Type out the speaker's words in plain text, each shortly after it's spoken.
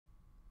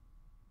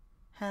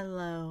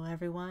Hello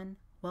everyone,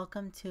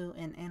 welcome to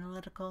An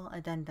Analytical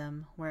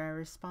Addendum, where I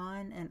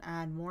respond and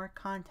add more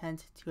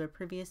content to a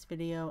previous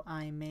video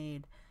I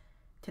made.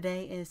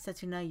 Today is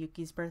Setsuna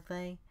Yuki's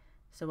birthday,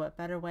 so what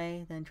better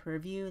way than to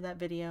review that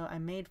video I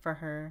made for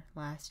her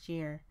last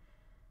year.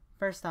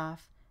 First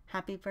off,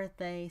 happy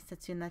birthday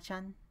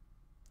Setsuna-chan.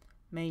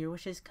 May your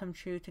wishes come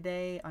true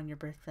today on your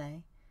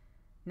birthday.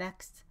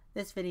 Next,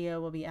 this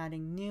video will be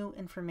adding new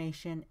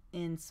information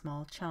in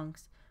small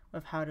chunks,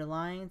 of how it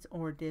aligns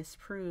or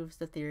disproves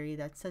the theory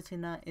that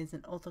Setsuna is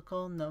an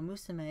otoko no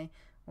musume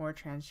or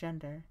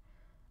transgender.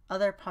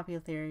 Other popular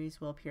theories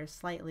will appear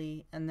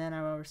slightly, and then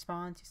I will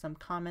respond to some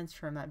comments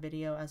from that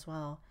video as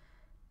well,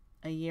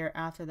 a year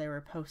after they were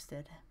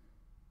posted.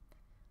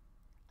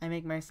 I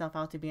make myself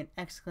out to be an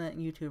excellent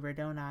YouTuber,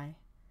 don't I?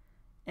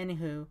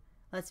 Anywho,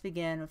 let's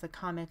begin with the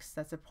comics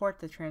that support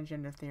the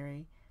transgender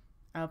theory.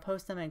 I will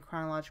post them in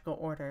chronological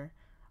order.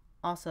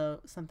 Also,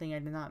 something I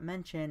did not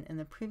mention in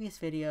the previous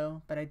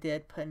video, but I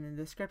did put in the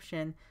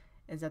description,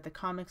 is that the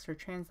comics were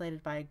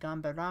translated by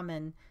Gamba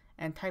Ramen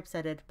and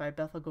typesetted by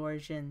Belphegor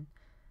Jin.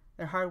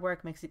 Their hard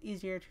work makes it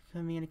easier to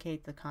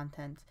communicate the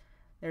content.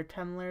 Their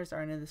tumblrs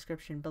are in the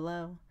description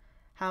below.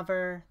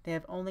 However, they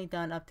have only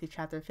done up to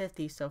chapter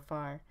 50 so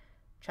far.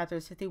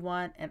 Chapters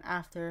 51 and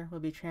after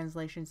will be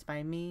translations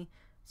by me,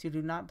 so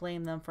do not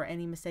blame them for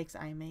any mistakes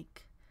I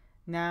make.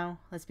 Now,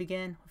 let's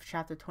begin with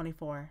chapter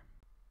 24.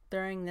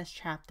 During this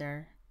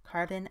chapter,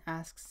 Carden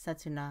asks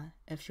Setsuna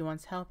if she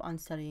wants help on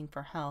studying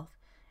for health,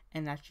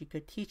 and that she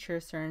could teach her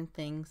certain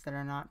things that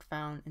are not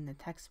found in the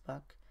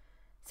textbook.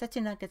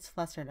 Setsuna gets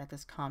flustered at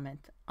this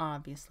comment,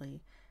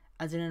 obviously.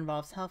 As it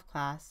involves health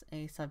class,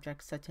 a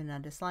subject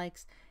Setsuna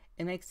dislikes,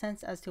 it makes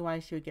sense as to why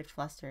she would get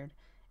flustered.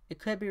 It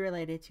could be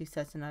related to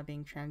Setsuna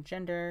being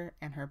transgender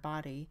and her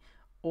body,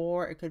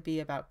 or it could be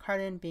about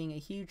Carden being a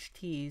huge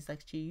tease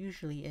like she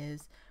usually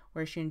is,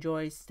 where she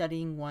enjoys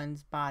studying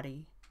one's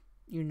body.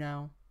 You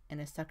know, in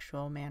a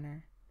sexual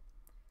manner.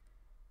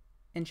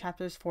 In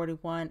chapters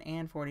 41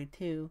 and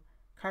 42,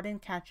 Carden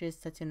catches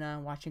Setsuna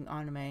watching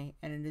anime,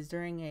 and it is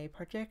during a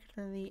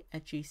particularly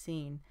ecchi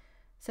scene.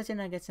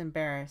 Setsuna gets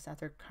embarrassed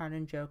after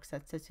Carden jokes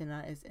that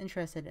Setsuna is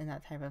interested in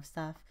that type of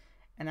stuff,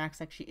 and acts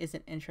like she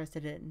isn't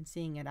interested in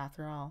seeing it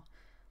after all.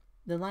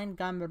 The line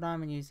Gamba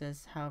Ramen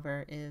uses,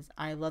 however, is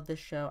 "I love this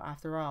show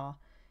after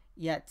all,"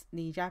 yet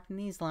the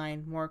Japanese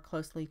line more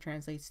closely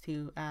translates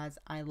to as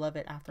 "I love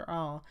it after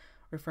all,"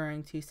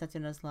 referring to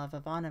Setsuna's love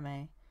of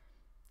anime.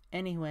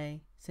 Anyway,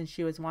 since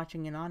she was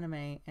watching an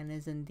anime and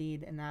is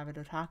indeed an avid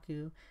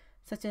otaku,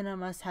 Setsuna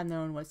must have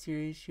known what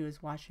series she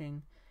was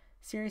watching.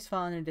 Series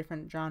fall into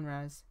different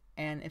genres,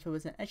 and if it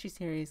was an ecchi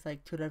series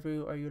like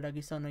Turaru or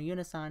Yuragiso no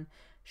Yunasan,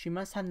 she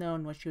must have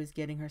known what she was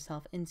getting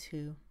herself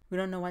into. We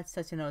don't know what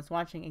Setsuna was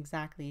watching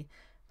exactly,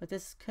 but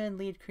this could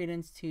lead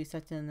credence to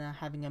Setsuna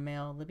having a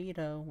male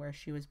libido where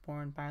she was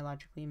born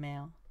biologically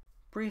male.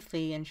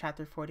 Briefly, in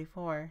chapter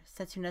 44,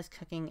 Setsuna's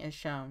cooking is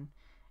shown.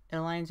 It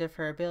aligns with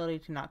her ability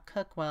to not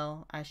cook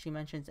well, as she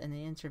mentions in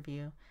the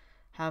interview.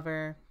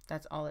 However,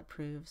 that's all it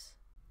proves.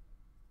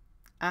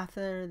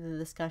 After the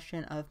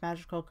discussion of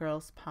magical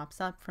girls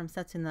pops up from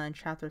Setsuna in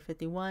chapter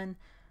 51,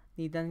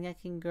 the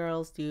Dengeki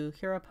girls do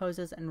hero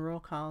poses and roll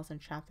calls in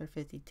chapter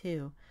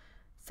 52.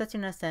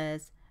 Setsuna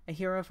says, "A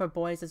hero for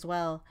boys as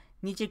well,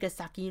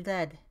 Nijigasaki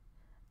Red."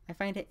 I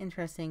find it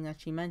interesting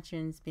that she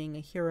mentions being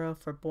a hero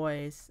for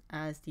boys,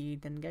 as the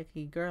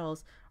Dengeki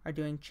girls are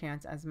doing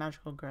chants as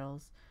magical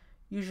girls.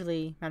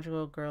 Usually,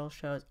 magical girl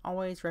shows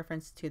always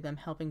reference to them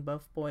helping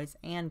both boys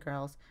and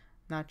girls,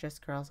 not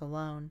just girls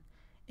alone.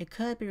 It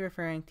could be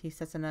referring to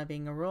Setsuna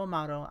being a role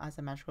model as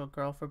a magical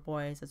girl for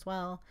boys as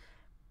well,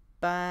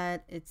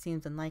 but it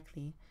seems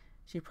unlikely.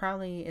 She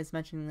probably is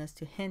mentioning this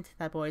to hint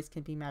that boys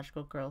can be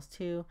magical girls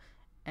too,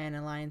 and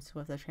aligns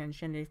with the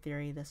transgender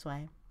theory this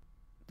way.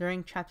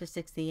 During chapter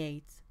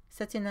 68,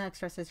 Setsuna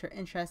expresses her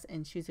interest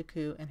in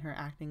Shizuku and her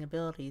acting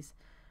abilities.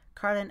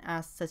 Carden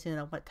asks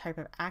Setsuna what type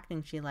of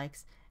acting she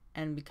likes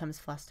and becomes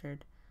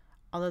flustered.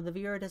 Although the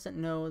viewer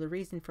doesn't know the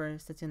reason for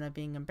Setsuna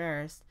being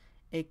embarrassed,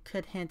 it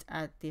could hint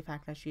at the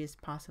fact that she is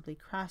possibly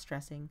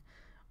cross-dressing.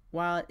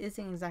 While it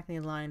isn't exactly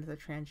aligned with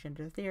the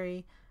transgender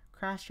theory,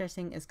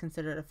 cross-dressing is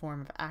considered a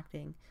form of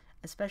acting,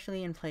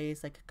 especially in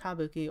plays like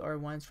kabuki or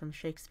ones from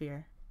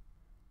Shakespeare.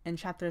 In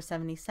chapter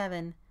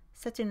 77,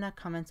 Setsuna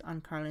comments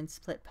on Carden's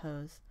split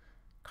pose.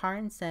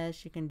 Carden says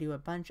she can do a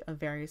bunch of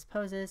various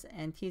poses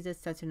and teases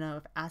Setsuna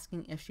with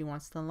asking if she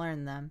wants to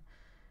learn them.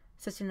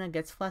 Setsuna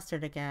gets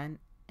flustered again,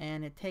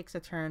 and it takes a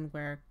turn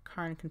where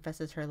Carden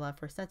confesses her love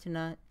for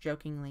Setsuna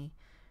jokingly.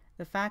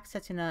 The fact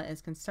Setsuna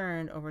is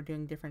concerned over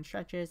doing different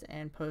stretches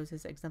and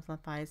poses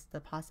exemplifies the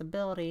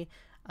possibility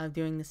of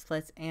doing the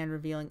splits and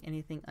revealing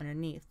anything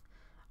underneath.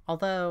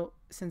 Although,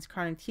 since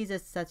Carden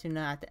teases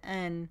Setsuna at the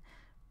end,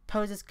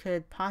 poses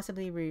could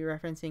possibly be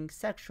referencing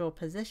sexual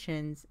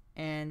positions,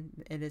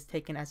 and it is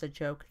taken as a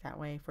joke that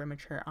way for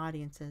mature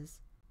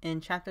audiences.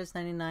 In chapters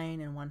 99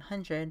 and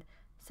 100,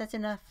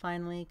 Setsuna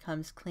finally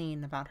comes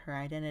clean about her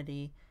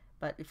identity,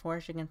 but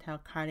before she can tell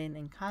Carden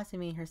and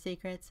Kazumi her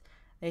secrets,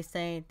 They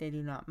say they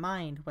do not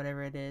mind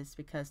whatever it is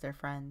because they're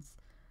friends.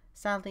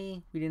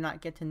 Sadly, we do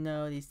not get to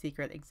know the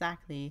secret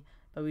exactly,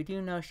 but we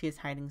do know she is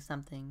hiding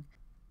something.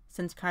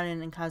 Since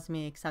Karin and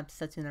Kazumi accept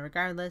Setsuna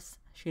regardless,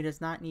 she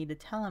does not need to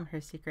tell him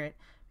her secret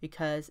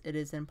because it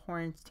is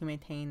important to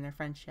maintain their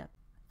friendship.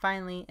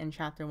 Finally, in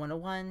Chapter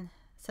 101,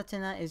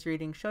 Setsuna is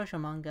reading shoujo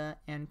manga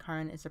and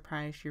Karin is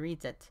surprised she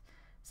reads it.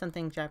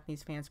 Something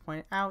Japanese fans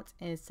pointed out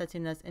is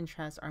Setsuna's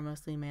interests are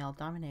mostly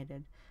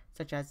male-dominated,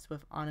 such as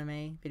with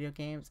anime, video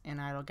games,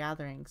 and idol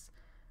gatherings.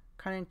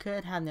 Karin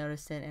could have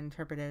noticed it and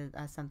interpreted it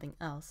as something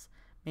else,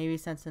 maybe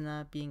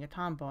Setsuna being a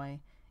tomboy.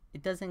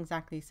 It doesn't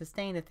exactly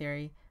sustain the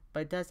theory,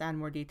 but it does add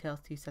more details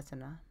to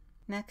Setsuna.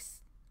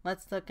 Next,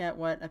 let's look at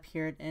what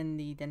appeared in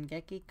the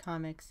Dengeki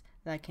comics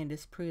that can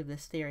disprove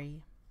this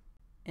theory.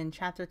 In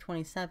Chapter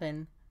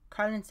 27,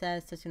 Karin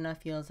says Setsuna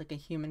feels like a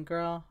human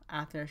girl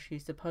after she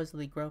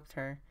supposedly groped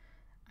her.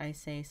 I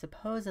say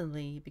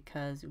supposedly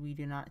because we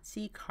do not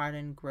see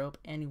Karin grope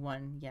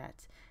anyone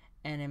yet,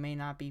 and it may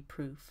not be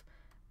proof.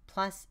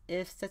 Plus,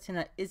 if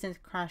Setsuna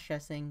isn't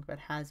cross-dressing but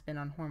has been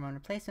on hormone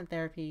replacement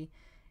therapy,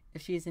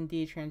 if she is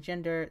indeed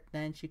transgender,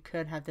 then she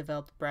could have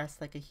developed breasts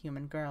like a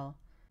human girl.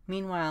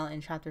 Meanwhile, in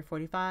Chapter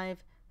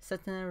 45,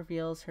 Setsuna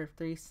reveals her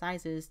 3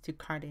 sizes to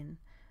Karin.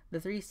 The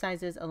 3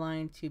 sizes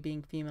align to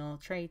being female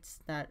traits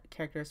that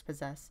characters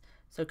possess,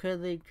 so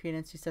could lead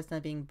credence to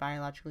Setsuna being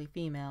biologically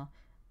female.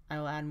 I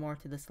will add more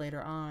to this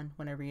later on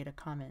when I read a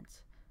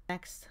comment.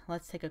 Next,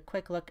 let's take a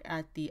quick look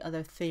at the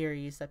other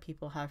theories that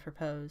people have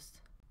proposed.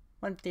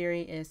 One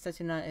theory is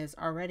Setsuna is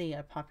already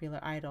a popular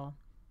idol.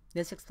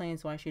 This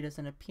explains why she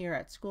doesn't appear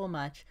at school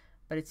much,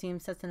 but it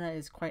seems Setsuna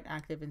is quite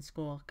active in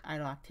school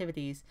idol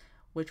activities,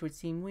 which would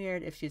seem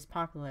weird if she is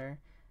popular.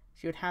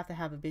 She would have to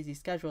have a busy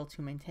schedule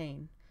to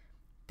maintain.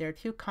 There are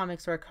 2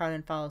 comics where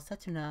Karin follows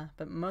Setsuna,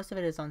 but most of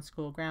it is on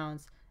school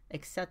grounds,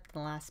 except the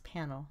last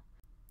panel.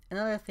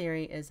 Another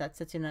theory is that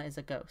Setsuna is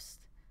a ghost.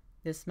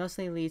 This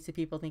mostly leads to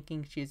people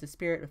thinking she is a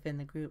spirit within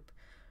the group.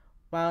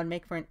 While it would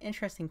make for an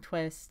interesting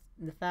twist,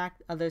 the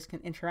fact others can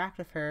interact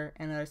with her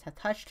and others have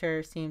touched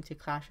her seem to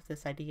clash with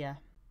this idea.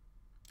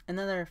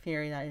 Another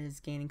theory that is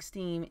gaining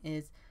steam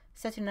is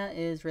Setsuna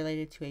is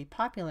related to a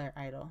popular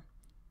idol.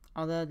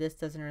 Although this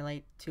doesn't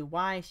relate to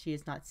why she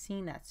is not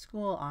seen at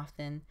school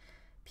often,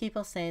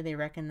 people say they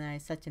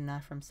recognize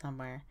Setsuna from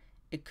somewhere.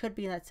 It could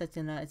be that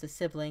Setsuna is a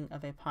sibling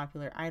of a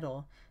popular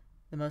idol,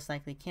 the most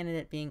likely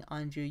candidate being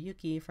Anju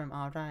Yuki from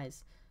All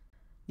Rise.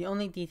 The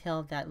only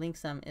detail that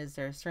links them is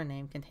their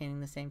surname containing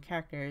the same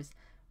characters,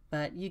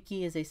 but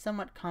Yuki is a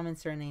somewhat common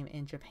surname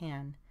in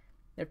Japan.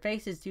 Their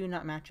faces do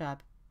not match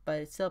up, but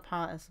it's still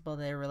possible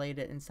they are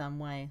related in some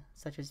way,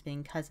 such as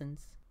being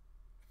cousins.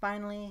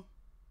 Finally,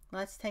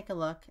 let's take a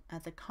look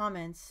at the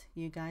comments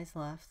you guys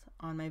left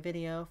on my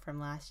video from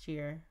last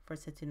year for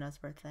Setsuna's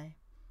birthday.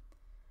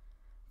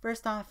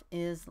 First off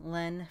is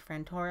Len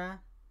Frantora.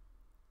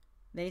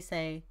 They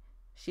say,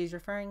 she's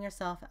referring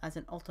herself as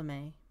an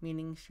otome,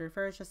 meaning she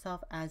refers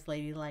herself as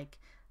ladylike,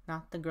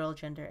 not the girl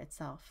gender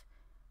itself.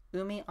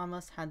 Umi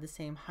almost had the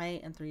same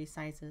height and 3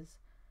 sizes.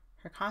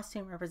 Her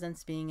costume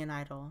represents being an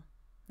idol.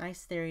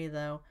 Nice theory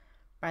though.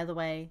 By the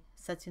way,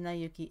 Setsuna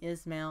Yuki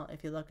is male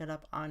if you look it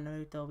up on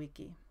Naruto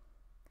Wiki.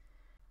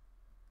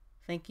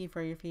 Thank you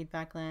for your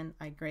feedback, Len.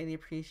 I greatly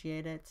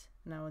appreciate it,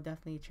 and I will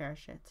definitely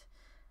cherish it.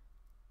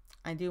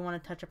 I do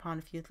want to touch upon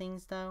a few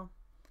things though.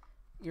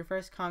 Your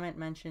first comment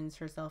mentions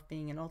herself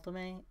being an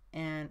otome,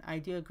 and I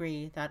do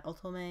agree that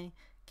otome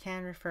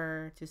can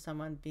refer to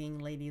someone being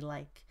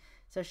ladylike,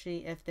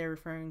 especially if they're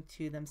referring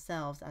to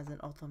themselves as an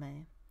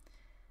otome.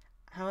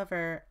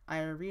 However, I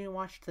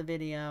rewatched the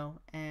video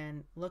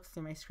and looked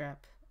through my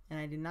script, and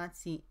I did not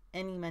see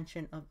any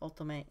mention of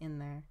otome in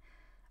there.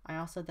 I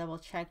also double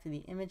checked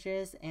the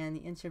images and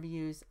the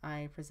interviews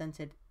I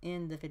presented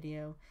in the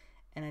video,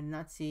 and I did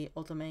not see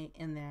otome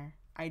in there.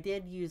 I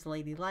did use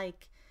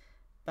ladylike,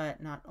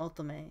 but not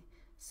otome,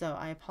 so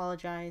I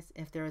apologize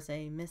if there was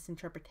a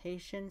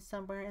misinterpretation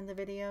somewhere in the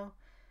video.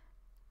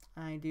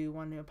 I do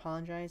want to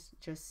apologize.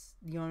 Just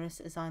the onus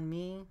is on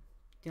me.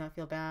 Do not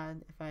feel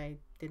bad if I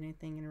did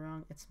anything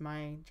wrong. It's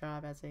my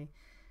job as a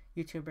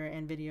YouTuber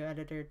and video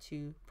editor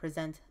to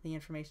present the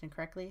information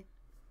correctly.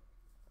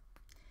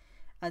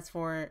 As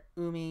for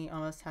Umi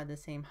almost had the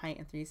same height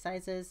and 3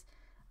 sizes,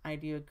 I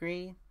do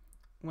agree.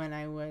 When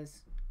I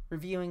was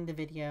reviewing the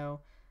video,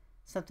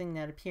 something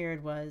that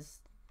appeared was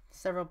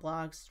several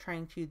blogs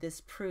trying to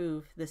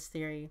disprove this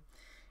theory,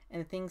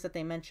 and the things that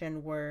they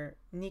mentioned were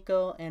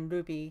Nico and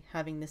Ruby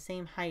having the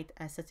same height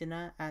as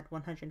Setsuna at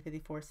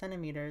 154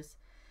 centimeters,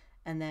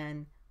 and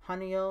then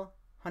Hanuyo,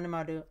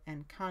 Hanamaru,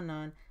 and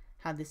Kanon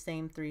have the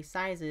same 3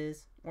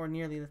 sizes, or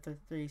nearly the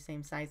 3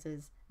 same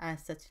sizes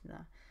as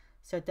Setsuna.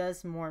 So it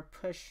does more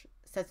push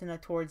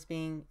Setsuna towards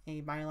being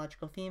a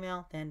biological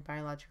female than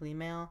biologically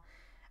male,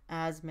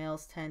 as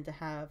males tend to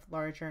have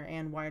larger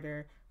and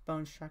wider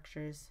bone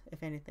structures,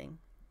 if anything.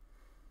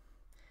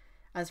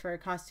 As for her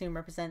costume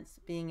represents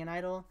being an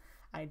idol,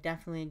 I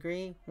definitely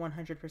agree,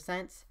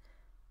 100%.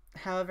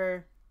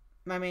 However,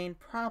 my main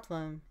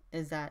problem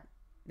is that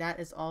that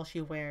is all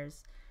she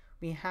wears.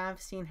 We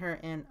have seen her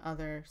in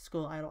other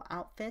school idol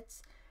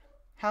outfits.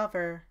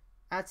 However,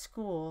 at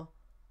school,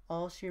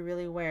 all she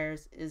really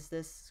wears is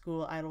this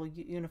school idol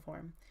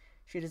uniform.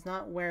 She does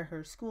not wear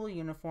her school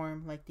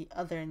uniform like the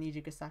other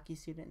Nijigasaki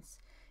students.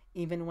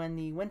 Even when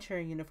the winter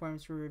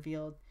uniforms were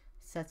revealed,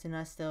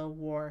 Setsuna still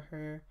wore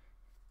her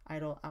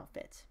idol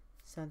outfit.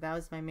 So that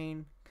was my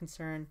main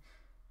concern,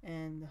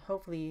 and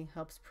hopefully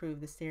helps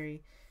prove this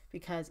theory,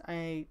 because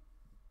I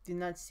did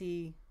not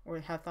see or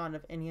have thought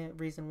of any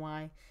reason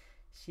why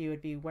she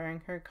would be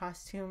wearing her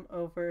costume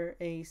over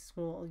a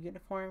school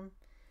uniform.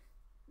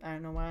 I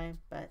don't know why,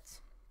 but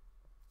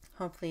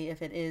hopefully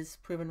if it is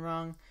proven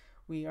wrong,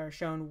 we are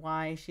shown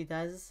why she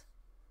does.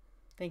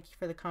 Thank you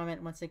for the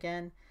comment once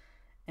again.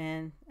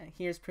 And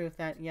here's proof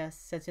that yes,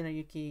 Setsuna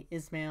Yuki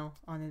is male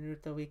on the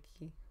Naruto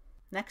Wiki.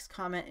 Next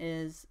comment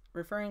is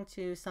referring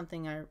to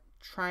something I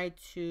tried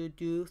to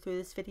do through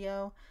this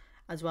video,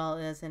 as well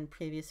as in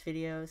previous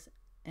videos,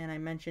 and I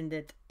mentioned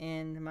it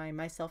in my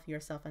Myself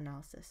Yourself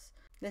analysis.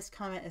 This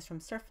comment is from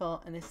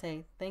Surful, and they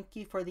say, "Thank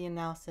you for the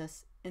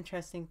analysis.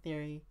 Interesting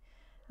theory.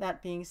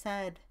 That being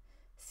said,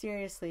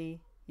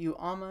 seriously, you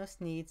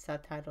almost need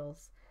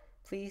subtitles.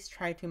 Please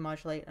try to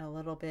modulate a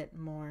little bit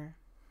more.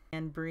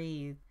 And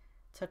breathe.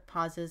 Took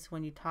pauses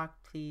when you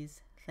talked,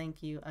 please.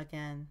 Thank you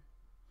again."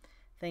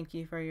 Thank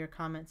you for your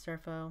comment,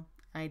 Surfo.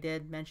 I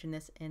did mention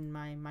this in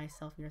my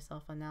Myself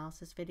Yourself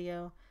analysis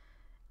video,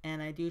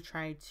 and I do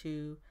try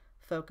to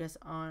focus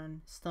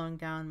on slowing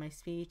down my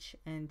speech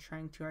and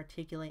trying to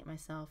articulate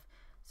myself.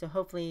 So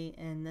hopefully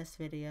in this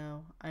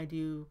video, I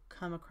do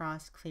come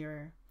across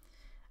clearer.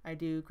 I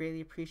do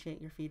greatly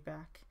appreciate your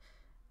feedback.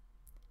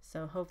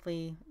 So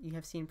hopefully you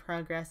have seen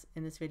progress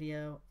in this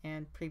video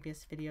and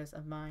previous videos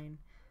of mine.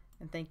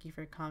 And thank you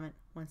for your comment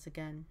once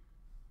again.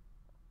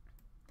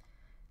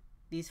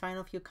 These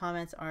final few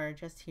comments are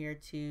just here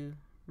to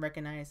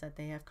recognize that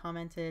they have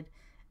commented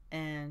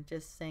and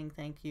just saying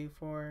thank you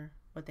for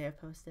what they have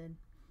posted.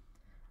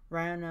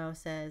 Ryono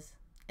says,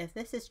 "If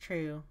this is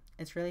true,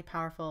 it's really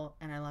powerful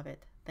and I love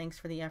it. Thanks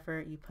for the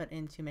effort you put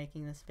into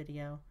making this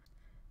video."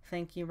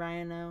 Thank you,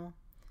 Ryono.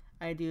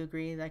 I do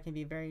agree that can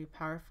be very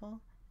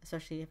powerful,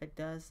 especially if it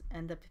does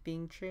end up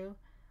being true.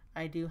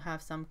 I do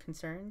have some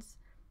concerns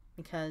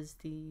because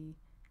the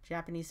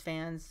Japanese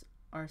fans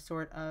are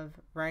sort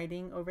of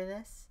rioting over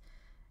this.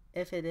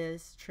 If it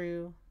is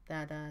true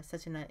that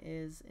Setsuna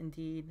is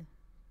indeed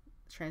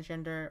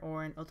transgender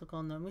or an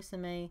otoko no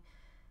musume,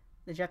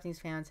 the Japanese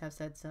fans have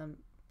said some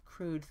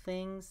crude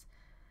things,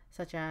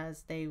 such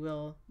as they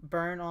will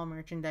burn all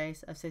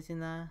merchandise of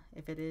Setsuna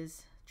if it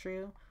is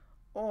true,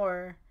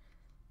 or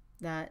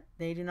that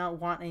they do not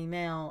want a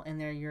male in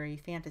their Yuri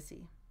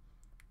fantasy.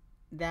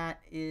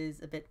 That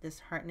is a bit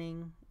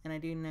disheartening, and I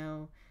do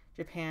know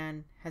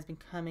Japan has been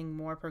becoming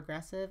more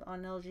progressive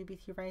on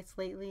LGBT rights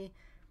lately,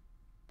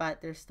 but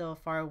they're still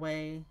far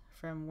away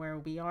from where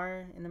we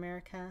are in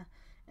America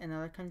and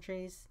other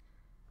countries.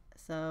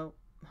 So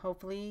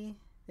hopefully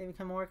they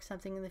become more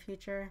accepting in the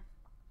future,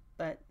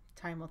 but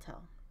time will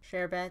tell.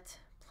 Sherbet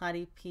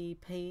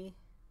Platypie,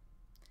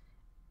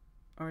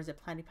 or is it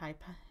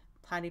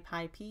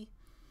Platypie?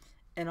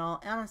 In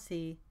all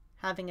honesty,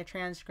 having a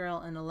trans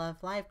girl in a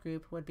Love Live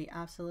group would be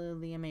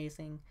absolutely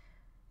amazing.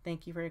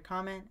 Thank you for your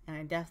comment, and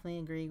I definitely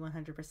agree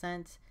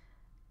 100%.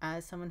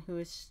 As someone who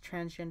is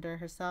transgender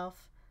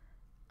herself,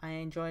 I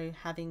enjoy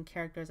having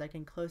characters I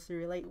can closely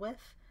relate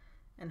with,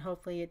 and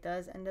hopefully it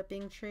does end up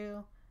being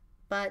true.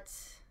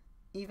 But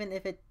even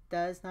if it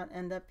does not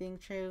end up being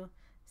true,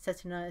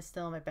 Setsuna is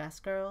still my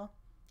best girl.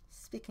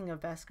 Speaking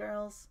of best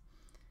girls,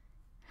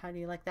 how do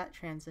you like that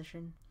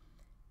transition?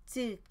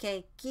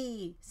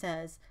 Tsukeki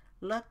says,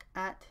 "Look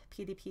at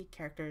PDP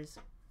characters.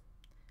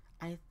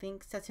 I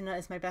think Setsuna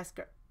is my best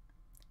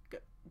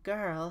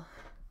girl."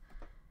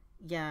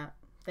 Yeah,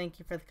 thank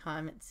you for the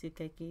comment,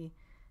 Tsukeki.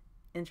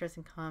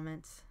 Interesting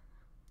comments,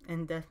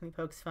 and definitely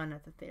pokes fun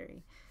at the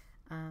theory.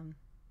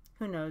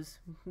 Who knows?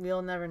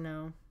 We'll never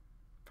know,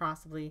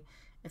 possibly,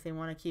 if they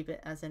want to keep it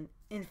as an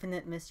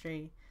infinite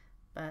mystery,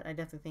 but I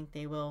definitely think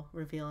they will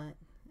reveal it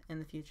in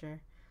the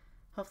future.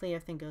 Hopefully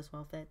everything goes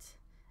well with it.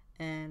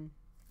 And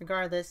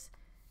regardless,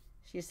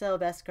 she's still a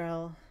best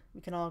girl.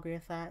 We can all agree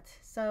with that.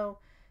 So,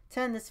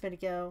 to end this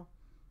video,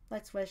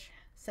 let's wish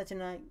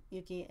Setsuna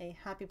Yuki a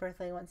happy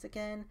birthday once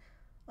again.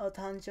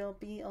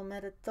 Otanjoubi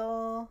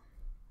omedetou.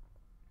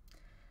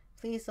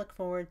 Please look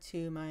forward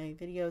to my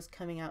videos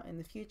coming out in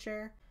the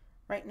future.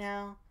 Right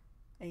now,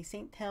 a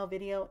Saint Tail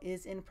video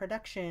is in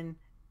production,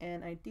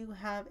 and I do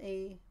have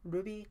a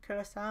Ruby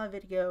Kurosawa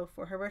video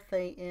for her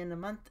birthday in a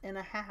month and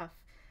a half.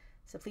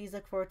 So please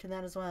look forward to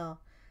that as well.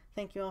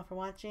 Thank you all for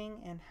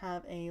watching, and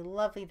have a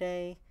lovely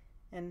day.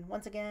 And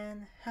once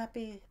again,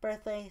 happy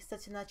birthday,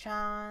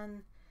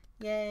 Setsuna-chan.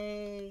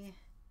 Yay!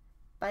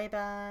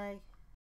 Bye-bye.